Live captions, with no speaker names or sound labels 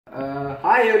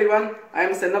Hi everyone, I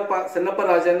am Sennappa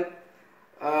Rajan.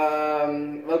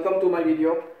 Welcome to my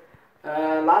video.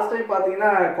 Last time பார்த்தீங்கன்னா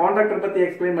contractor பத்தி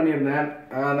explain பண்ணியிருந்தேன்.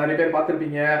 நிறைய பேர்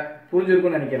பார்த்துருப்பீங்க,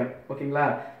 புரிஞ்சிருக்கும்னு நினைக்கிறேன். ஓகேங்களா?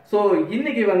 ஸோ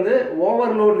இன்னைக்கு வந்து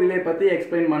ஓவர்லோட் ரிலே பத்தி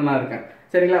எக்ஸ்பிளைன் பண்ணலாம் இருக்கேன்.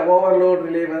 சரிங்களா? ஓவர்லோட்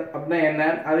ரிலே அப்படின்னா என்ன,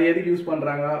 அது எதுக்கு யூஸ்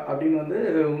பண்றாங்க அப்படின்னு வந்து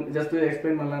ஜஸ்ட்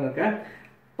எக்ஸ்பிளைன் பண்ணலாம்னு இருக்கேன்.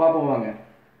 பார்ப்போம் வாங்க.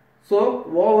 So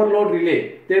overload relay,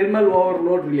 thermal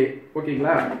overload relay,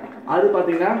 ஓகேங்களா? அது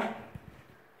பார்த்தீங்கன்னா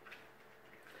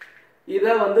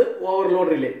இதை வந்து ஓவர்லோட்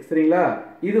ரிலே. சரிங்களா?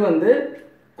 இது வந்து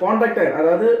கான்டாக்டர்,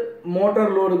 அதாவது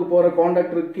மோட்டார் லோடுக்கு போகிற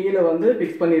கான்டாக்டர் கீழே வந்து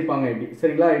ஃபிக்ஸ் பண்ணியிருப்பாங்க. இப்படி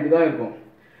சரிங்களா? இப்படிதான் இருக்கும்.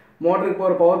 மோட்டருக்கு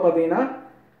போகிற பவர் பார்த்தீங்கன்னா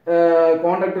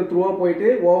கான்டாக்டர் த்ரூவாக போயிட்டு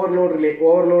ஓவர்லோட் ரிலே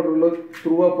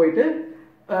த்ரூவாக போயிட்டு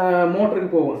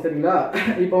மோட்டருக்கு போகும். சரிங்களா?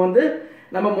 இப்போ வந்து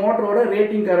நம்ம மோட்டரோட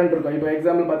ரேட்டிங் கரண்ட் இருக்கும். இப்போ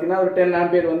எக்ஸாம்பிள் பார்த்தீங்கன்னா ஒரு 10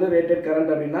 ஆம்பியர் வந்து ரேட்டட்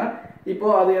கரண்ட் அப்படின்னா, இப்போ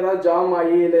அது ஏதாவது ஜாம்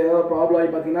ஆகி இல்லை ஏதாவது ப்ராப்ளம்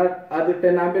ஆகி பார்த்தீங்கன்னா அது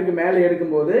 10 ஆம்பியருக்கு மேலே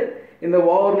எடுக்கும்போது இந்த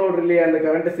ஓவர்லோட் ரிலே அந்த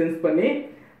கரண்ட்டை சென்ஸ் பண்ணி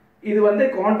இது வந்து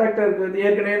கான்ட்ராக்டருக்கு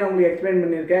ஏற்கனவே நான் உங்களுக்கு எக்ஸ்பிளைன்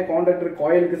பண்ணியிருக்கேன். கான்ட்ராக்டர்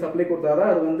காயிலுக்கு சப்ளை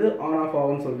கொடுத்தாதான் அது வந்து ஆன் ஆஃப்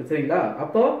ஆகும்னு சொல்லிட்டு. சரிங்களா?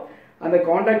 அப்போ அந்த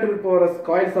கான்ட்ராக்டருக்கு போகிற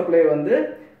காயில் சப்ளை வந்து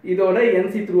இதோட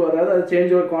என்சி த்ரூ, அதாவது அது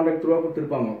சேஞ்ச் ஓவர் கான்ட்ராக்ட் த்ரூவாக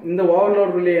கொடுத்துருப்பாங்க. இந்த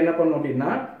ஓவர்லோட் ரிலே என்ன பண்ணும்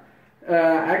அப்படின்னா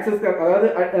ஆக்சஸ், அதாவது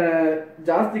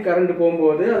ஜாஸ்தி கரண்ட்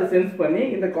போகும்போது அது சென்ஸ் பண்ணி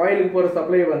இந்த காயிலுக்கு போகிற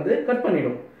சப்ளையை வந்து கட்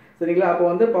பண்ணிடும். சரிங்களா? அப்போ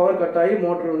வந்து பவர் கட் ஆகி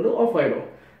மோட்டர் வந்து ஆஃப் ஆகிடும்.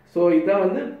 ஸோ இதான்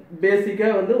வந்து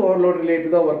பேசிக்காக வந்து ஓவர்லோட் ரிலே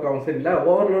இப்படி தான் ஒர்க் ஆகும். சரிங்களா?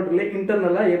 ஓவர்லோட் ரிலே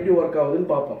இன்டர்னலாக எப்படி ஒர்க் ஆகுதுன்னு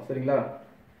பார்ப்போம். சரிங்களா?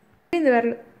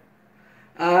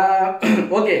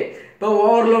 ஓகே, இப்போ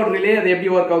ஓவர்லோட் ரிலே அது எப்படி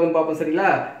ஒர்க் ஆகுதுன்னு பார்ப்போம்.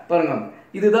 சரிங்களா? பாருங்க,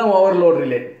 இதுதான் ஓவர்லோட்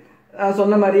ரிலே.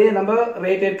 சொன்ன மாதிரியே நம்ம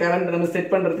ரேட்டட் கரண்ட் நம்ம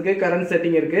செட் பண்ணுறதுக்கு கரண்ட்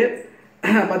செட்டிங் இருக்குது.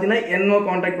 பார்த்தீங்கன்னா NO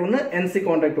கான்டாக்ட் ஒன்று, NC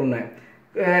கான்டாக்ட் ஒன்று.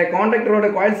 கான்டாக்டரோட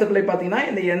காயில் சப்ளை பார்த்தீங்கன்னா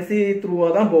இந்த NC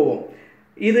த்ரூவாக தான் போகும்.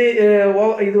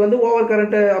 இது வந்து ஓவர்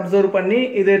கரண்ட்டை அப்சர்வ் பண்ணி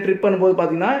இது ட்ரிப் பண்ணும்போது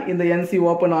பார்த்தீங்கன்னா இந்த NC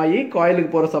ஓப்பன் ஆகி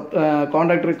காயிலுக்கு போகிற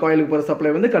கான்டாக்டர் காயிலுக்கு போகிற சப்ளை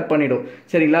வந்து கட் பண்ணிடும்.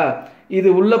 சரிங்களா? இது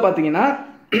உள்ள பார்த்தீங்கன்னா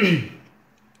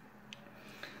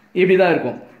இப்படி தான்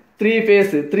இருக்கும்.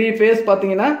 த்ரீ ஃபேஸ்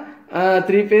பார்த்தீங்கன்னா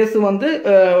 3 ஃபேஸ் வந்து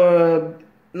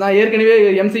நான் ஏற்கனவே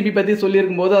எம்சிபி பற்றி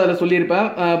சொல்லியிருக்கும் போது அதில் சொல்லியிருப்பேன்.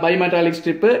 பைமெட்டாலிக்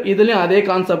ஸ்ட்ரிப்பு, இதுலேயும் அதே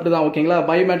கான்செப்ட் தான். ஓகேங்களா?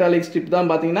 பைமெட்டாலிக் ஸ்ட்ரிப்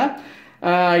தான் பார்த்தீங்கன்னா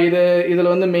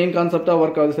இதில் வந்து மெயின் கான்செப்டாக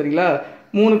ஒர்க் ஆகுது. சரிங்களா?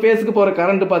 3 ஃபேஸுக்கு போகிற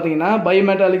கரண்ட் பார்த்தீங்கன்னா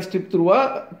பைமெட்டாலிக் ஸ்ட்ரிப்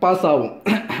த்ரூவாக பாஸ் ஆகும்.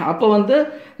 அப்போ வந்து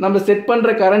நம்ம செட்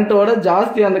பண்ணுற கரண்ட்டோட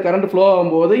ஜாஸ்தி அந்த கரண்ட் ஃப்ளோ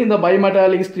ஆகும்போது இந்த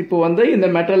பைமெட்டாலிக் ஸ்ட்ரிப்பு வந்து இந்த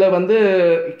மெட்டலை வந்து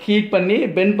ஹீட் பண்ணி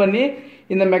பெண்ட் பண்ணி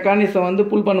இந்த மெக்கானிசம் வந்து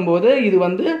புல் பண்ணும்போது இது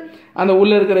வந்து அந்த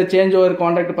உள்ளே இருக்கிற சேஞ்ச் ஓவர்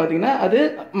கான்டாக்ட் பார்த்தீங்கன்னா அது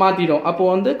மாற்றிடும். அப்போ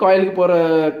வந்து காயிலுக்கு போகிற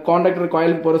கான்டாக்டர்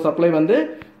காயிலுக்கு போகிற சப்ளை வந்து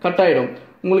கட் ஆகிடும்.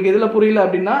 உங்களுக்கு இதில் புரியல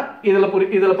அப்படின்னா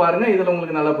இதில் பாருங்கள், இதில்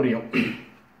உங்களுக்கு நல்லா புரியும்.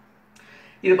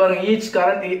 இது பாருங்கள், ஈச்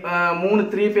கரண்ட்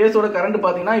 3 ஃபேஸோட கரண்ட்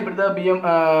பார்த்தீங்கன்னா இப்படி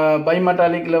தான்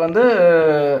பைமெட்டாலிக்கில் வந்து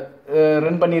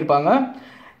ரன் பண்ணியிருப்பாங்க.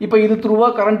 இப்போ இது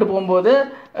த்ரூவாக கரண்ட் போகும்போது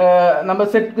நம்ம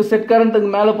செட்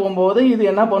கரண்ட்டுக்கு மேலே போகும்போது இது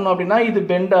என்ன பண்ணும் அப்படின்னா இது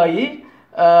பெண்ட் ஆகி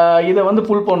இதை வந்து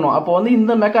புல் பண்ணும். அப்போ வந்து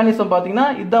இந்த மெக்கானிசம் பார்த்தீங்கன்னா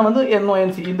இதுதான் வந்து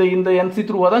NONC, இந்த NC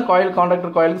த்ரூவாக தான் காயில்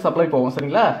கான்டாக்டர் காயிலுக்கு சப்ளை போகும்.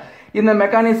 சரிங்களா? இந்த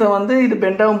மெக்கானிசம் வந்து இது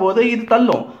பெண்ட் ஆகும்போது இது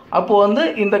தள்ளும். அப்போது வந்து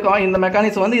இந்த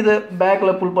மெக்கானிசம் வந்து இது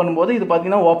பேக்கில் புல் பண்ணும்போது இது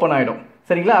பார்த்தீங்கன்னா ஓப்பன் ஆகிடும்.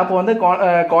 சரிங்களா? அப்போ வந்து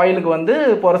காயிலுக்கு வந்து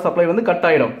போகிற சப்ளை வந்து கட்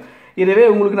ஆகிடும். இதுவே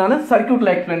உங்களுக்கு நான்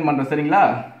சர்க்யூட்டில் எக்ஸ்பிளைன் பண்ணுறேன். சரிங்களா?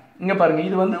 இங்கே பாருங்கள்,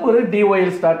 இது வந்து ஒரு DOL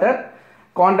starter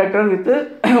contactor with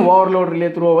overload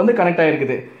relay through வந்து கனெக்ட்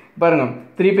ஆகிருக்குது. பாருங்கள்,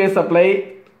 3 ஃபேஸ் சப்ளை,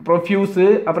 அப்புறம் ஃபியூஸு,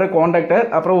 அப்புறம் கான்டாக்டர்,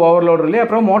 அப்புறம் ஓவர்லோட் ரிலே,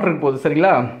 அப்புறம் மோட்டருக்கு போகுது.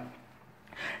 சரிங்களா?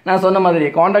 நான் சொன்ன மாதிரி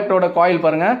கான்டாக்டரோட காயில்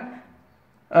பாருங்கள்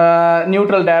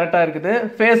நியூட்ரல் டைரக்டாக இருக்குது.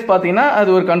 ஃபேஸ் பார்த்தீங்கன்னா அது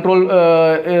ஒரு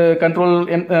கண்ட்ரோல்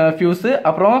ஃபியூஸு,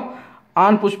 அப்புறம்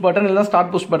ஆன் புஷ் பட்டன் இல்லைனா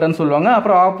ஸ்டார்ட் புஷ் பட்டன் சொல்லுவாங்க,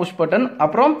 அப்புறம் ஆஃப் புஷ் பட்டன்,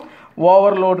 அப்புறம்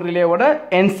ஓவர்லோட் ரிலேவோட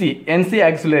NC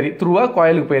ஆக்சிலரி த்ரூவாக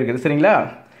காயிலுக்கு போயிருக்குது. சரிங்களா?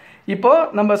 இப்போது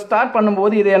நம்ம ஸ்டார்ட்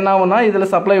பண்ணும்போது இது என்ன ஆகும்னா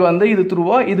இதில் சப்ளை வந்து இது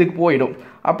த்ரூவாக இதுக்கு போயிடும்.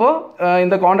 அப்போது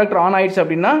இந்த கான்டாக்டர் ஆன் ஆயிடுச்சு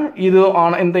அப்படின்னா இது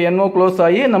இந்த NO க்ளோஸ்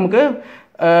ஆகி நமக்கு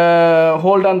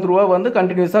ஹோல்ட் ஆன் த்ரூவாக வந்து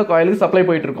கண்டினியூஸாக காயிலுக்கு சப்ளை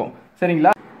போயிட்டுருக்கும்.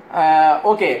 சரிங்களா?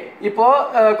 ஓகே,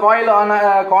 இப்போது காயில்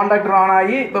கான்டாக்டர் ஆன்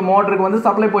ஆகி இப்போ மோட்டருக்கு வந்து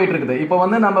சப்ளை போயிட்டு இருக்குது. இப்போ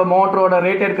வந்து நம்ம மோட்டரோட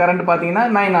ரேட்டட் கரண்ட் பார்த்தீங்கன்னா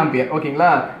 9 ஆம்பியர்.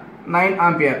 ஓகேங்களா? 9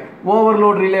 ஆம்பியர்.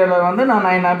 ஓவர்லோட் ரிலேவில் வந்து நான்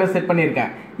 9 ஆம்பியர் செட்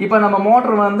பண்ணியிருக்கேன். இப்போ நம்ம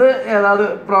மோட்டர் வந்து ஏதாவது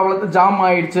ப்ராப்ளம் ஜாம்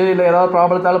ஆகிடுச்சு இல்லை ஏதாவது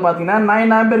ப்ராப்ளத்தால் பார்த்தீங்கன்னா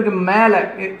 9 ஆம்பியருக்கு மேலே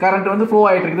கரண்ட் வந்து ஃப்ளோ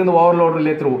ஆகிட்டு இருக்குது இந்த ஓவர்லோட்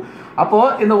ரிலே த்ரூ.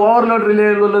 அப்போது இந்த ஓவர்லோட்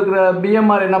ரிலேவில் இருக்கிற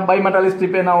BMR என்ன பைமெட்டாலிக்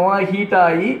ஸ்ட்ரிப் என்ன ஆகும், ஹீட்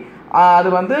ஆகி அது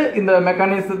வந்து இந்த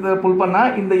மெக்கானிசத்தை புல்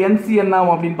பண்ணால் இந்த NC என்ன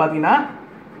ஆகும் அப்படின்னு பார்த்தீங்கன்னா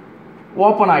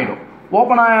ஓப்பன் ஆகிடும்.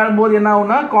 ஓப்பன் ஆகும்போது என்ன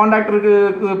ஆகும்னா கான்டாக்டருக்கு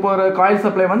போகிற காயில்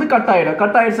சப்ளை வந்து கட்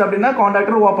ஆகிடுச்சு அப்படின்னா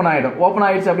கான்டாக்டர் ஓப்பன்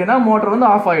ஆகிடுச்சு அப்படின்னா மோட்டர் வந்து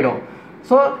ஆஃப் ஆகிடும்.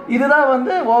 ஸோ இதுதான்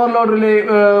வந்து ஓவர்லோட் ரிலே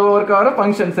ஒர்க் ஆகிற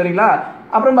ஃபங்க்ஷன். சரிங்களா?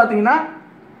 அப்புறம் பார்த்தீங்கன்னா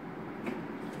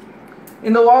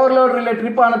இந்த ஓவர்லோட் ரிலே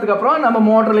ட்ரிப் ஆனதுக்கப்புறம் நம்ம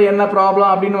மோட்டரில் என்ன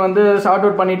ப்ராப்ளம் அப்படின்னு வந்து ஷார்ட்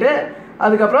அவுட் பண்ணிவிட்டு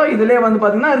அதுக்கப்புறம் இதிலே வந்து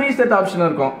பார்த்தீங்கன்னா ரீசெட் ஆப்ஷன்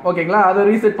இருக்கும் ஓகேங்களா. அதை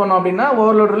ரீசெட் பண்ணோம் அப்படின்னா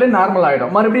ஓவர்லோட் ரிலே நார்மல்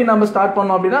ஆகிடும். மறுபடியும் நம்ம ஸ்டார்ட்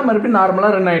பண்ணோம் அப்படின்னா மறுபடியும்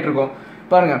நார்மலாக ரன் ஆகிட்டு இருக்கும்.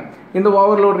 பாருங்கள் இந்த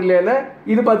ஓவர்லோட் ரிலேயில்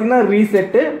இது பார்த்தீங்கன்னா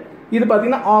ரீசெட்டு, இது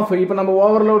பார்த்தீங்கன்னா ஆஃப். இப்போ நம்ம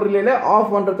ஓவர்லோட் ரிலேயில்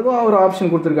ஆஃப் பண்ணுறதுக்கும் ஒரு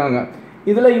ஆப்ஷன் கொடுத்துருக்காங்க.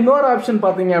 இதில் இன்னொரு ஆப்ஷன்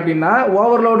பார்த்தீங்க அப்படின்னா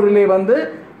ஓவர்லோட் ரிலே வந்து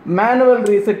மேனுவல்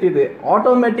ரீசெட், இது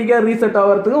ஆட்டோமேட்டிக்காக ரீசெட்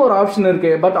ஆகிறதுக்கு ஒரு ஆப்ஷன்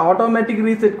இருக்குது. பட் ஆட்டோமேட்டிக்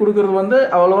ரீசெட் கொடுக்குறது வந்து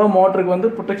அவ்வளோவா மோட்டருக்கு வந்து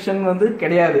ப்ரொடெக்ஷன் வந்து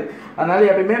கிடையாது. அதனால்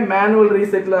எப்பயுமே மேனுவல்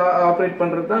ரீசெட்டில் ஆப்ரேட்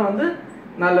பண்ணுறது தான் வந்து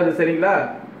நல்லது சரிங்களா.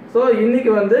 ஸோ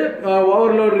இன்றைக்கி வந்து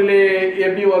ஓவர்லோட் ரிலே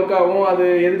எப்படி ஒர்க் ஆகும், அது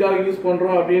எதுக்காக யூஸ்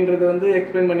பண்ணுறோம் அப்படின்றது வந்து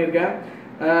எக்ஸ்பிளைன் பண்ணியிருக்கேன்.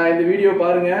 இந்த வீடியோ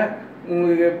பாருங்கள்,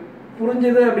 உங்களுக்கு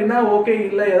புரிஞ்சுது அப்படின்னா ஓகே,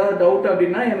 இல்லை ஏதாவது டவுட்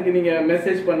அப்படின்னா எனக்கு நீங்கள்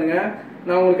மெசேஜ் பண்ணுங்கள்,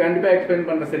 நான் உங்களுக்கு கண்டிப்பாக எக்ஸ்பிளைன்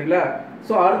பண்ணுறேன் சரிங்களா.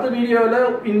 ஸோ அடுத்த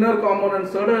வீடியோவில் இன்னொரு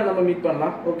காம்போனன்ட்ஸோட நம்ம மீட்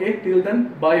பண்ணலாம். Okay, till then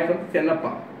bye from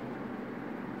Chennappa.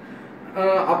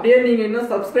 அப்படியே நீங்கள் இன்னும்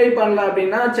சப்ஸ்கிரைப் பண்ணல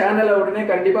அப்படின்னா சேனலை உடனே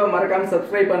கண்டிப்பாக மறக்காமல்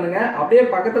சப்ஸ்கிரைப் பண்ணுங்கள். அப்படியே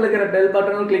பக்கத்தில் இருக்கிற பெல்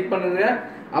பட்டனும் கிளிக் பண்ணுங்கள்.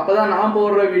 அப்போ தான் நான்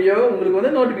போடுற வீடியோ உங்களுக்கு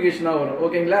வந்து நோட்டிஃபிகேஷனாக வரும்.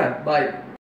 ஓகேங்களா, பாய்.